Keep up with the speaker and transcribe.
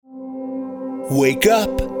Wake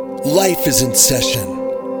up. Life is in session,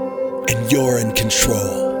 and you're in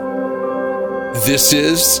control. This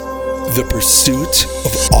is The Pursuit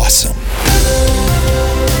of Awesome.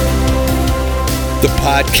 The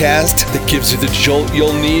podcast that gives you the jolt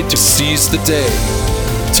you'll need to seize the day,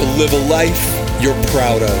 to live a life you're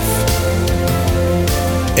proud of.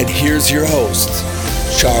 And here's your host,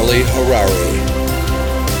 Charlie Harary.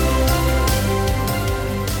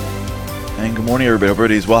 And good morning, everybody. Hope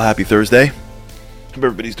everybody's well. Happy Thursday. Hope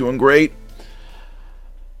everybody's doing great.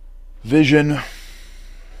 Vision,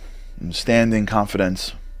 understanding,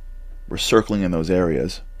 confidence. We're circling in those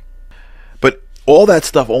areas. But all that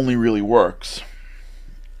stuff only really works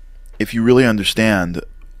if you really understand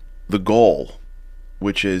the goal,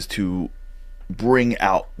 which is to bring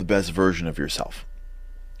out the best version of yourself.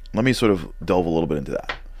 Let me sort of delve a little bit into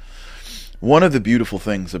that. One of the beautiful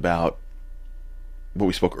things about what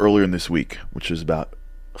we spoke earlier in this week, which is about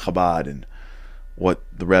Chabad and what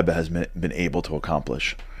the Rebbe has been able to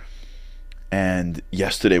accomplish. And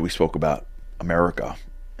yesterday we spoke about America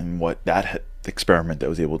and what that experiment that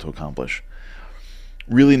was able to accomplish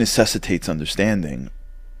really necessitates understanding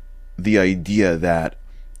the idea that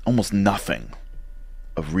almost nothing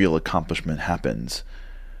of real accomplishment happens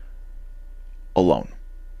alone.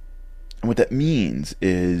 And what that means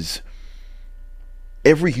is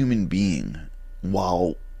every human being,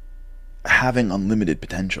 while having unlimited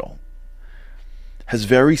potential, has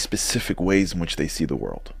very specific ways in which they see the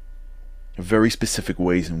world, very specific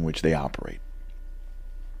ways in which they operate.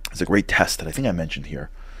 There's a great test that I think I mentioned here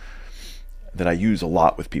that I use a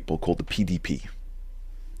lot with people called the PDP.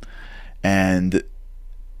 And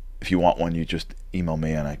if you want one, you just email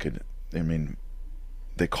me and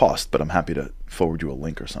they cost, but I'm happy to forward you a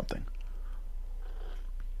link or something.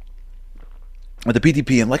 But the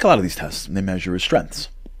PDP, and like a lot of these tests, they measure his strengths.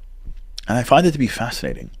 And I find it to be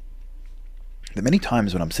fascinating that many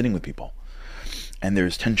times when I'm sitting with people and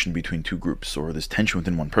there's tension between two groups or there's tension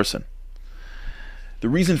within one person, the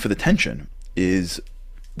reason for the tension is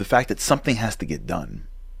the fact that something has to get done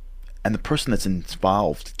and the person that's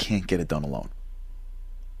involved can't get it done alone.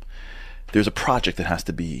 There's a project that has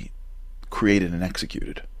to be created and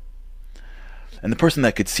executed. And the person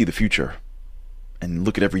that could see the future and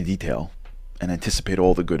look at every detail and anticipate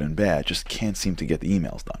all the good and bad just can't seem to get the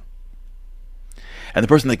emails done. And the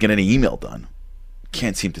person that can get any email done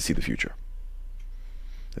can't seem to see the future.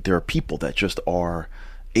 That there are people that just are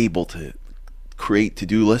able to create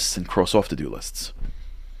to-do lists and cross off to-do lists.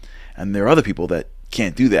 And there are other people that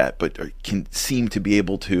can't do that, but can seem to be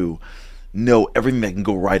able to know everything that can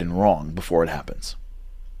go right and wrong before it happens.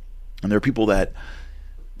 And there are people that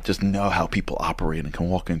just know how people operate and can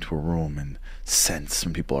walk into a room and sense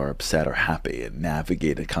when people are upset or happy and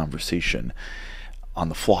navigate a conversation on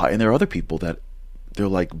the fly. And there are other people that they're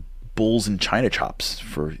like bulls in china chops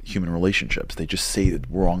for human relationships. They just say the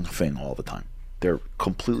wrong thing all the time. They're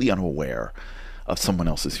completely unaware of someone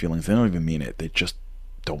else's feelings. They don't even mean it. They just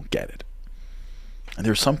don't get it. And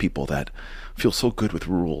there are some people that feel so good with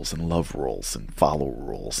rules and love rules and follow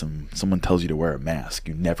rules. And someone tells you to wear a mask,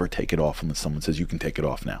 you never take it off unless someone says you can take it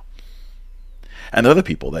off now. And other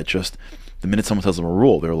people that just, the minute someone tells them a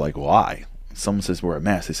rule, they're like, why? Someone says wear a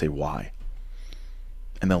mask, they say why?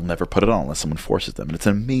 And they'll never put it on unless someone forces them. And it's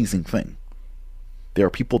an amazing thing. There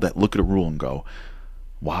are people that look at a rule and go,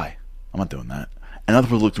 why? I'm not doing that. And other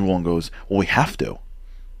people look at the rule and goes, well, we have to.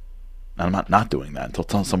 And I'm not doing that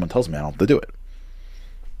until someone tells me I don't have to do it.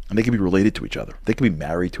 And they can be related to each other. They can be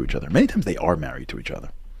married to each other. Many times they are married to each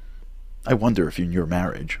other. I wonder if in your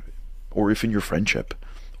marriage, or if in your friendship,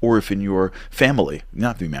 or if in your family, you don't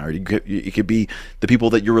have to be married, it could be the people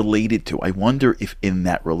that you're related to. I wonder if in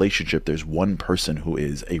that relationship there's one person who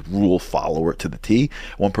is a rule follower to the T,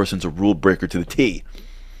 one person's a rule breaker to the T,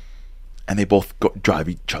 and they both drive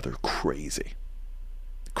each other crazy.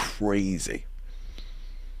 Crazy.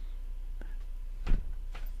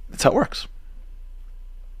 That's how it works.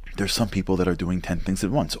 There's some people that are doing 10 things at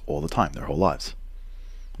once all the time, their whole lives.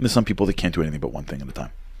 And there's some people that can't do anything but one thing at a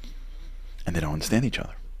time. And they don't understand each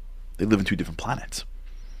other. They live in two different planets.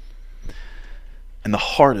 And the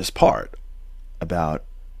hardest part about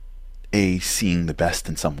A, seeing the best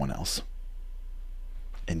in someone else,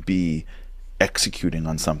 and B, executing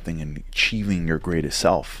on something and achieving your greatest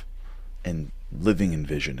self and living in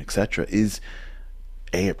vision, etc., is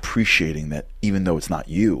A, appreciating that even though it's not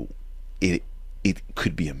you, it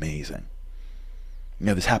could be amazing. You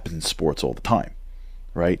know, this happens in sports all the time,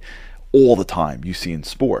 right? All the time you see in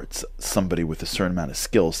sports somebody with a certain amount of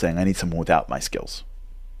skills saying, I need someone without my skills,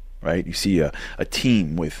 right? You see a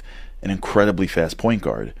team with an incredibly fast point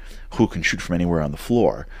guard who can shoot from anywhere on the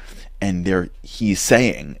floor, And he's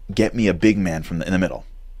saying, get me a big man in the middle,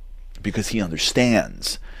 because he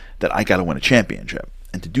understands that I got to win a championship.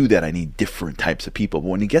 And to do that, I need different types of people. But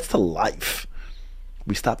when it gets to life,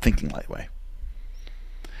 we stop thinking that way.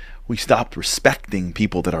 We stopped respecting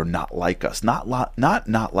people that are not like us. Not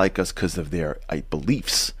like us because of their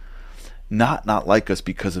beliefs. Not like us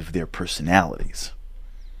because of their personalities.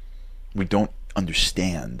 We don't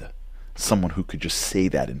understand someone who could just say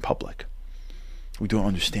that in public. We don't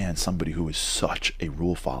understand somebody who is such a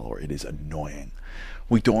rule follower. It is annoying.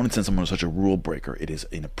 We don't understand someone who is such a rule breaker. It is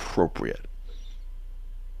inappropriate.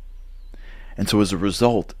 And so as a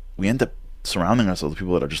result, we end up surrounding ourselves with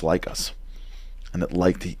people that are just like us. And that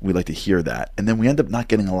we like to hear that. And then we end up not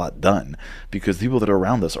getting a lot done because the people that are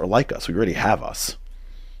around us are like us. We already have us.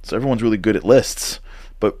 So everyone's really good at lists,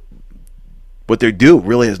 but what they do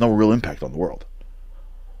really has no real impact on the world.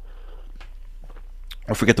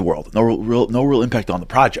 Or forget the world. No real impact on the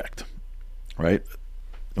project, right?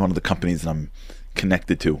 One of the companies that I'm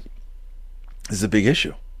connected to, this is a big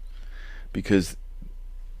issue because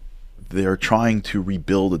they're trying to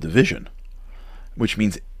rebuild a division, which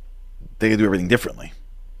means they do everything differently.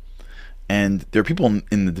 And there are people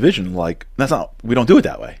in the division like, we don't do it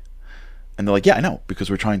that way. And they're like, yeah, I know, because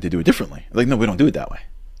we're trying to do it differently. Like, no, we don't do it that way.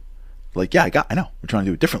 Like, yeah, I know, we're trying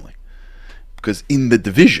to do it differently. Because in the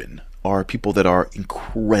division are people that are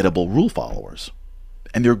incredible rule followers.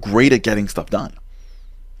 And they're great at getting stuff done.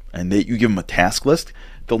 And you give them a task list,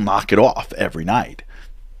 they'll knock it off every night.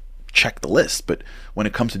 Check the list. But when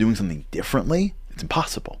it comes to doing something differently, it's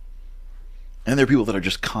impossible. And there are people that are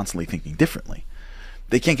just constantly thinking differently.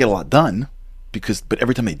 They can't get a lot done, but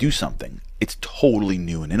every time they do something, it's totally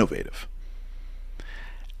new and innovative.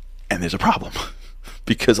 And there's a problem.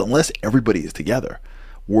 Because unless everybody is together,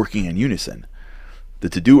 working in unison, the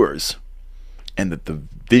to-doers and the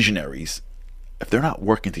visionaries, if they're not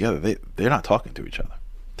working together, they're not talking to each other.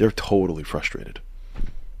 They're totally frustrated.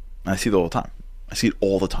 And I see it all the time. I see it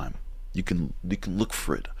all the time. You can look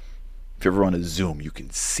for it. If you're ever on a Zoom, you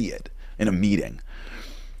can see it. In a meeting,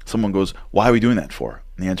 someone goes, why are we doing that for?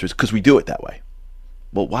 And the answer is, because we do it that way.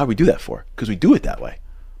 Well, why do we do that for? Because we do it that way.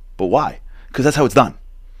 But why? Because that's how it's done.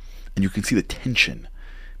 And you can see the tension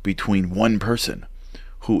between one person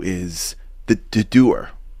who is the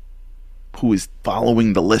doer, who is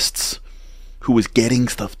following the lists, who is getting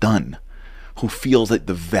stuff done, who feels that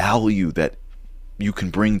the value that you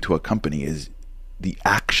can bring to a company is the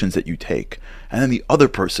actions that you take. And then the other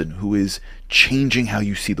person who is changing how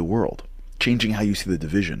you see the world, changing how you see the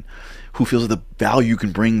division, who feels that the value you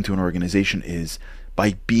can bring to an organization is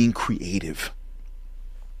by being creative.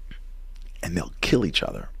 And they'll kill each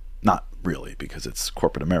other. Not really, because it's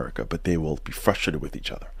corporate America, but they will be frustrated with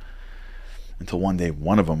each other. Until one day,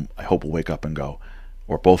 one of them, I hope, will wake up and go,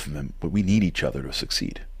 or both of them, but we need each other to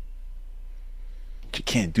succeed. But you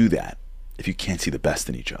can't do that if you can't see the best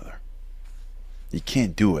in each other. You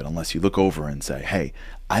can't do it unless you look over and say, hey,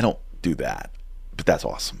 I don't do that, but that's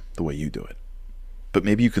awesome the way you do it. But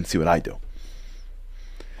maybe you can see what I do.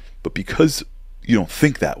 But because you don't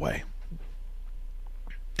think that way,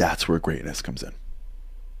 that's where greatness comes in.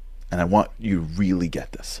 And I want you to really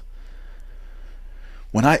get this.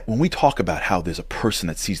 When we talk about how there's a person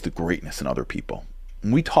that sees the greatness in other people,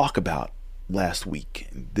 when we talk about last week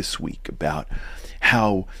and this week about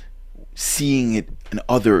how seeing it in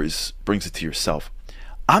others brings it to yourself,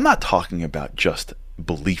 I'm not talking about just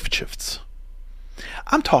belief shifts.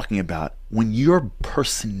 I'm talking about when your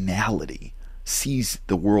personality sees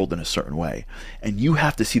the world in a certain way and you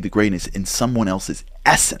have to see the greatness in someone else's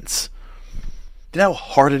essence. Do you know how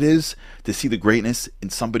hard it is to see the greatness in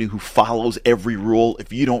somebody who follows every rule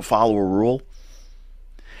if you don't follow a rule?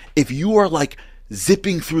 If you are like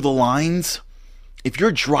zipping through the lines, if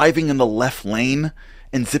you're driving in the left lane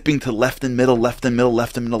and zipping to left and middle, left and middle,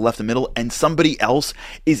 left and middle, left and middle, and somebody else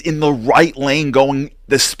is in the right lane going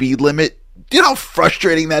the speed limit, do you know how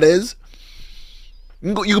frustrating that is?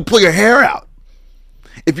 You can pull your hair out.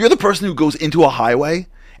 If you're the person who goes into a highway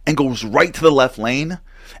and goes right to the left lane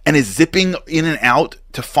and is zipping in and out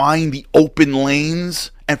to find the open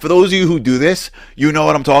lanes, and for those of you who do this, you know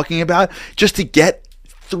what I'm talking about, just to get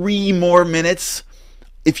 3 more minutes,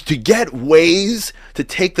 to get ways to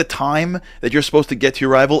take the time that you're supposed to get to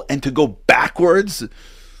your rival and to go backwards,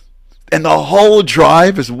 and the whole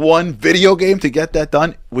drive is one video game to get that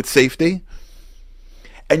done with safety,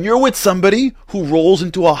 and you're with somebody who rolls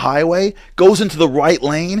into a highway, goes into the right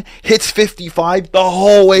lane, hits 55 the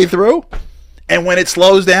whole way through, and when it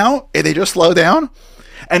slows down, they just slow down.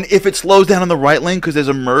 And if it slows down in the right lane because there's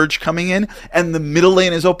a merge coming in and the middle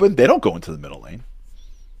lane is open, they don't go into the middle lane.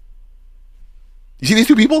 You see these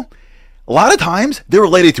two people? A lot of times they're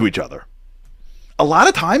related to each other. A lot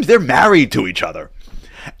of times they're married to each other.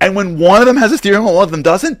 And when one of them has a steering wheel, one of them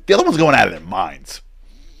doesn't, the other one's going out of their minds.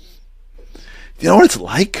 You know what it's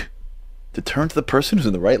like to turn to the person who's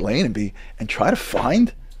in the right lane and try to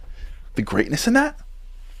find the greatness in that?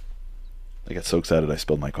 I got so excited I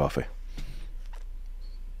spilled my coffee.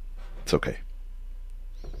 It's okay.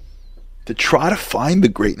 To try to find the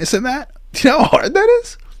greatness in that? Do you know how hard that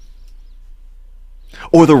is?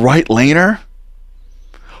 Or the right laner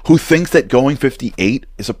who thinks that going 58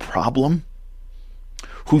 is a problem,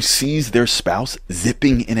 who sees their spouse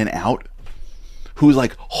zipping in and out, who's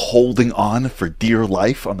like holding on for dear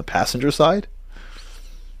life on the passenger side.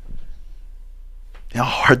 You know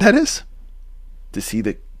how hard that is? To see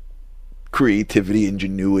the creativity,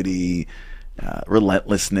 ingenuity,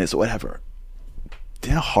 relentlessness, whatever. Do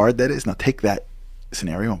you know how hard that is? Now take that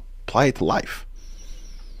scenario and apply it to life.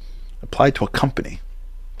 Apply it to a company.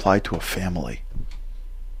 Apply it to a family.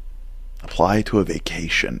 Apply it to a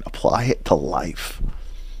vacation. Apply it to life.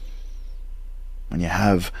 When you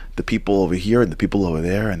have the people over here and the people over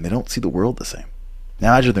there and they don't see the world the same.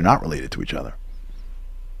 Now imagine they're not related to each other.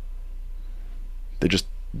 They're just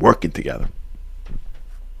working together.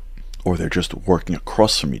 Or they're just working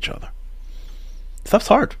across from each other. Stuff's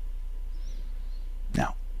hard.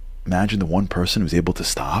 Now, imagine the one person who's able to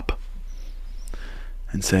stop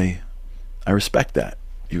and say, I respect that.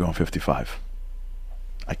 You're going 55.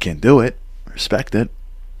 I can't do it. I respect it.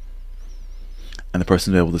 And the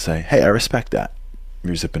person's able to say, hey, I respect that.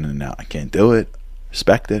 You're zipping in and out. I can't do it.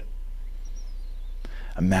 Respect it.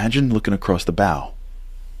 Imagine looking across the bow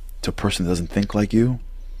to a person that doesn't think like you.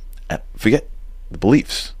 Forget the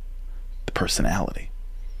beliefs, the personality,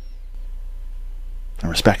 and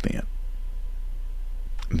respecting it.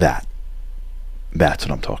 That's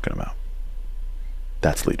what I'm talking about.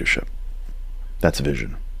 That's leadership. That's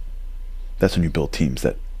vision. That's when you build teams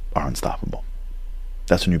that are unstoppable.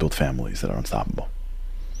 That's when you build families that are unstoppable.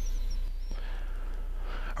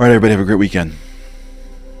 All right, everybody, have a great weekend.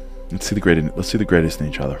 Let's see the greatest in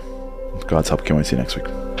each other. With God's help, can't wait to see you next week.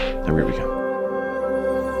 Have a great weekend.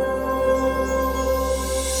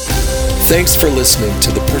 Thanks for listening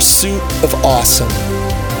to The Pursuit of Awesome.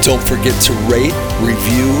 Don't forget to rate,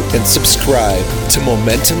 review, and subscribe to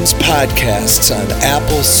Momentum's podcasts on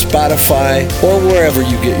Apple, Spotify, or wherever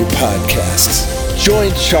you get your podcasts.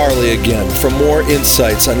 Join Charlie again for more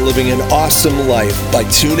insights on living an awesome life by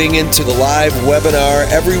tuning into the live webinar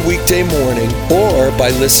every weekday morning or by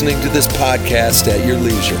listening to this podcast at your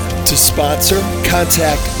leisure. To sponsor,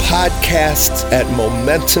 contact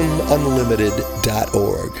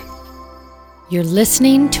podcasts@momentumunlimited.org. You're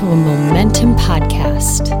listening to a Momentum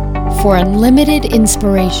podcast. For unlimited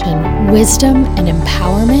inspiration, wisdom, and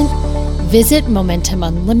empowerment, visit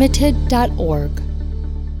momentumunlimited.org.